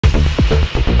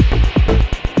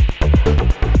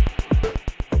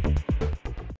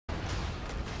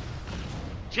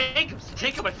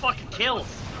taking my fucking kills.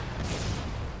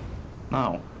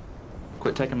 No.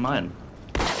 Quit taking mine.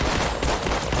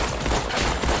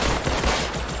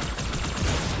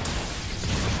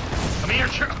 Come here,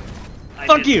 True.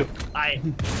 Fuck you! My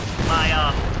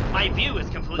view is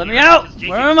completely. Let me out!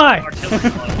 Where am I?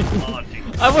 I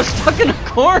I was stuck in a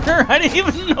corner. I didn't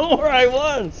even know where I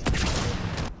was.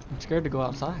 I'm scared to go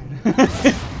outside.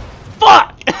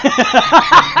 Fuck!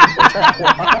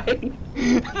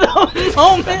 The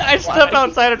moment I step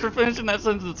outside after finishing that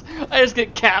sentence, I just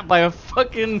get capped by a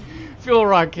fucking fuel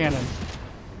rod cannon.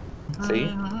 See?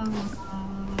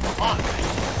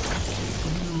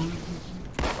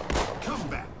 Come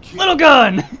back, kid. Little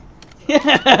gun! Where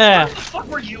Yeah! the fuck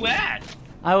were you at?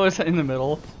 I was in the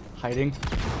middle, hiding.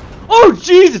 Oh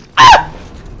Jesus! Ah!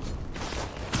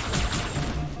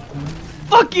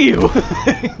 Fuck you!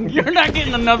 You're not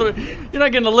getting another. You're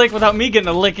not getting a lick without me getting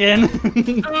a lick in.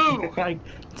 Ooh.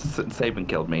 Saban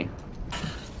killed me.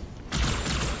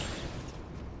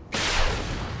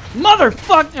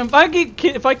 Motherfuck! If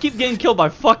I keep getting killed by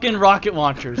fucking rocket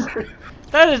launchers,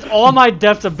 that is all my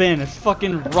deaths have been. Is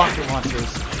fucking rocket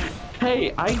launchers.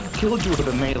 Hey, I killed you with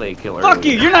a melee killer. Fuck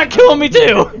you! You're not killing me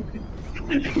too.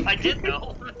 I did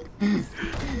know. I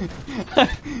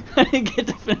didn't get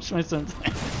to finish my sentence.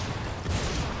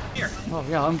 Here. Oh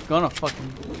yeah, I'm gonna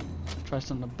fucking try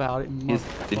something about it.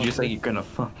 Did you say you're gonna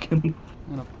fucking?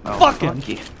 I'm gonna Oh, fucking. fuck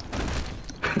you.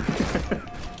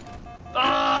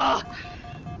 Ah!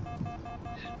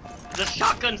 The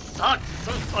shotgun sucks.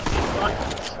 So fucking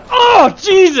sucks. Oh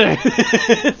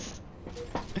Jesus!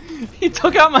 He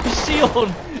took out my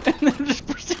shield and then just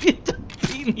proceeded to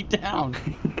beat me down.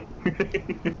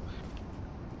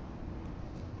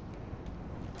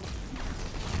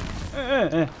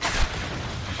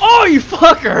 Oh, you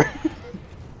fucker!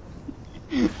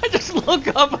 I just look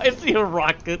up, I see a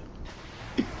rocket.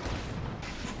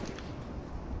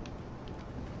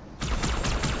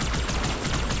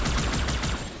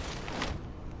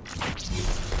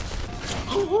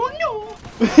 Oh no!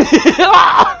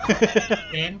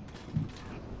 Dan?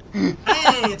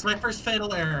 Hey, it's my first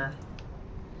fatal error.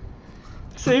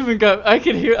 Saban got. I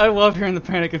could hear. I love hearing the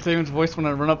panic in Saban's voice when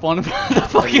I run up on him with the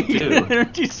fucking too.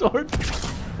 energy sword.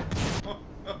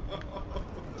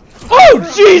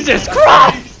 Oh Jesus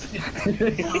Christ!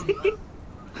 I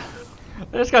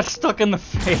just got stuck in the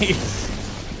face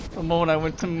the moment I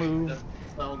went to move.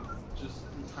 Sounds just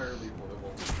entirely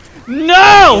horrible.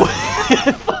 No!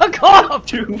 Fuck off!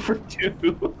 2 for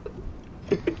 2.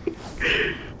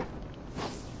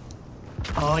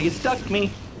 Oh, you stuck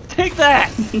me. Take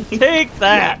that! Take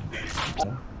that!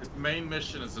 His main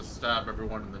mission is to stab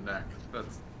everyone in the neck.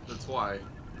 That's why.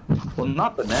 Well,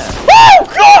 not the net.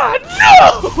 Oh God,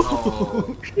 no!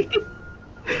 Oh.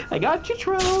 I got you,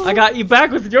 Tro. I got you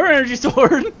back with your energy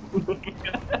sword.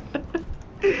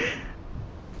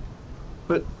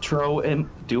 But Tro,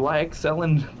 do I excel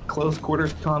in close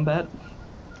quarters combat?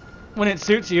 When it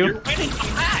suits you. You're winning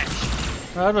the match. I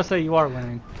was about to say you are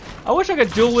winning. I wish I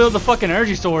could dual wield the fucking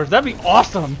energy swords. That'd be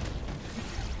awesome.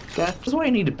 That's why I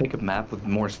need to pick a map with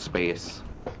more space.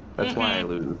 That's why I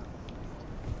lose.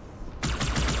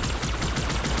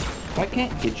 I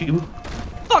can't get you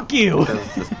Fuck you! because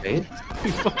of the space.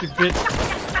 You fucking bitch.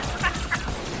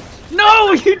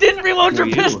 No, you didn't reload your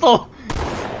You. pistol.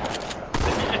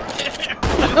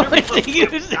 I went to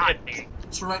use it.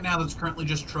 So right now, that's currently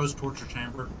just Tro's torture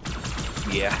chamber.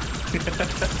 Yeah.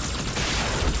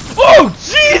 Oh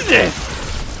Jesus!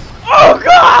 Oh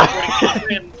God!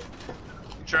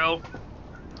 Tro,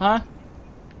 Huh?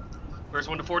 first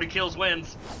 1 to 40 kills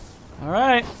wins. All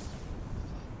right.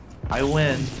 I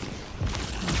win.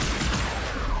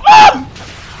 Ah!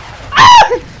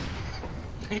 Ah!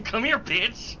 Come here,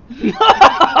 bitch.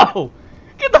 No!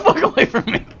 Get the fuck away from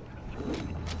me!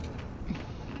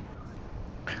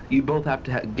 You both have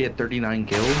to get 39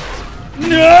 kills.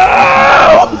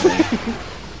 No!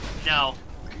 No.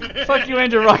 Fuck you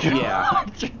and your rocket Yeah.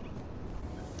 launcher.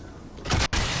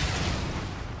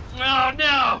 Oh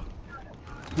no!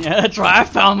 Yeah, that's right. I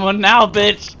found one now,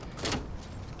 bitch.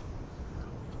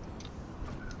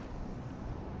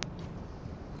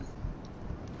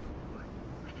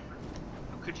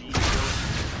 How could you even do it?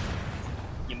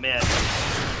 You missed.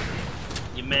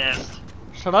 You missed.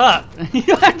 Shut up.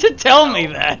 You have to tell me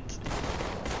that.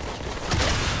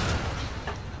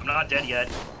 I'm not dead yet.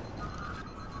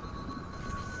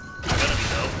 I'm gonna be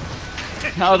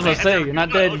though. I was gonna say, you're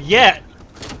not dead yet.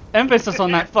 Emphasis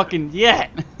on that fucking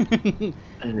yet.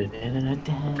 How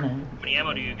many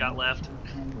ammo do you got left?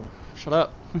 Shut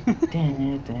up.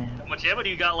 How much ammo do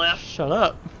you got left? Shut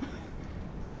up.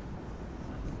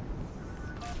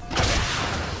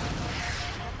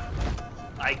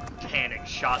 I panic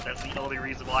shot. That's the only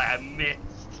reason why I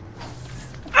missed.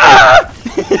 Ah!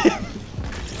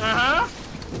 Uh-huh.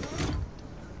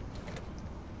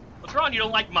 What's wrong? You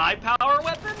don't like my power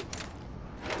weapon?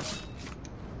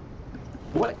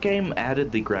 What game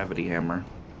added the gravity hammer?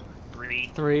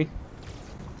 3. 3.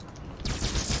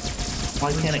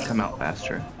 Why can't it come out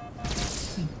faster?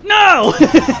 No!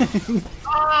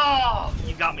 Oh!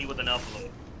 You got me with enough of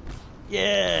them.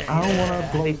 Yeah. I don't want to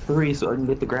play 3 so I can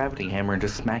get the gravity hammer and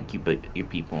just smack you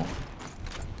people.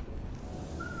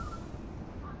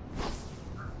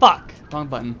 Fuck. Wrong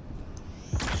button.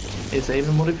 It's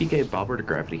even what if you gave Bobber the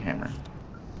gravity hammer?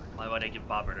 Why would I give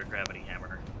Bobber a gravity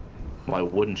hammer? Why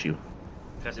wouldn't you?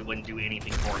 Because it wouldn't do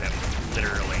anything for him,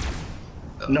 literally.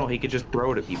 No, he could just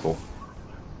throw it at people.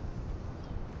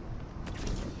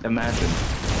 Imagine.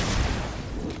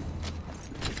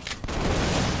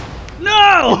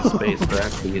 No! In space,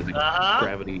 gravity is a Uh-huh.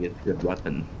 gravity is a good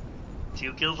weapon.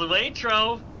 2 kills away,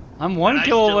 Trove. I'm 1 And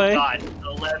kill I still away. got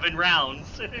 11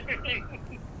 rounds.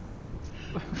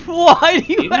 Why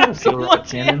do you You have don't so feel right,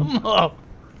 much Cannon. ammo?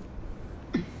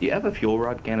 Do you have a fuel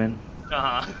rod cannon?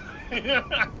 Uh-huh.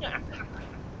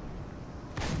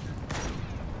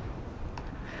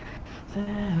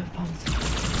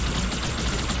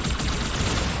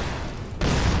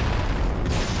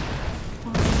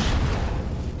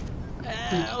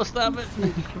 Oh, stop it.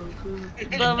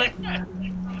 Stop it.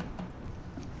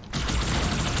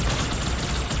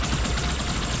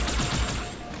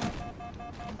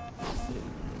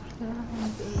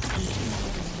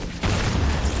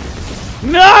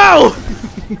 No!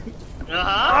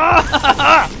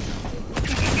 Uh-huh.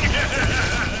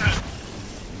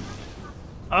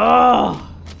 Oh!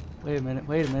 Wait a minute,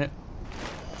 wait a minute.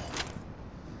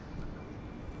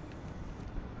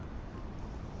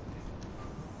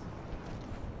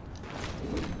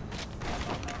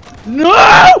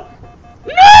 No!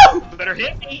 No! You better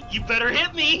hit me! You better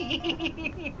hit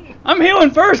me! I'm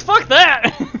healing first, fuck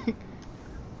that!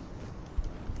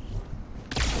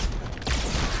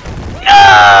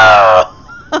 No!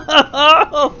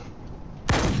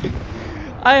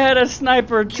 I had a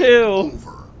sniper too.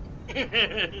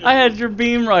 I had your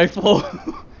beam rifle.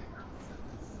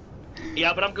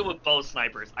 Yeah, but I'm good with both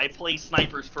snipers. I play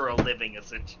snipers for a living,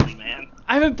 essentially, man.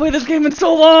 I haven't played this game in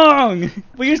so long.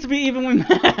 We used to be evenly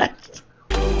matched.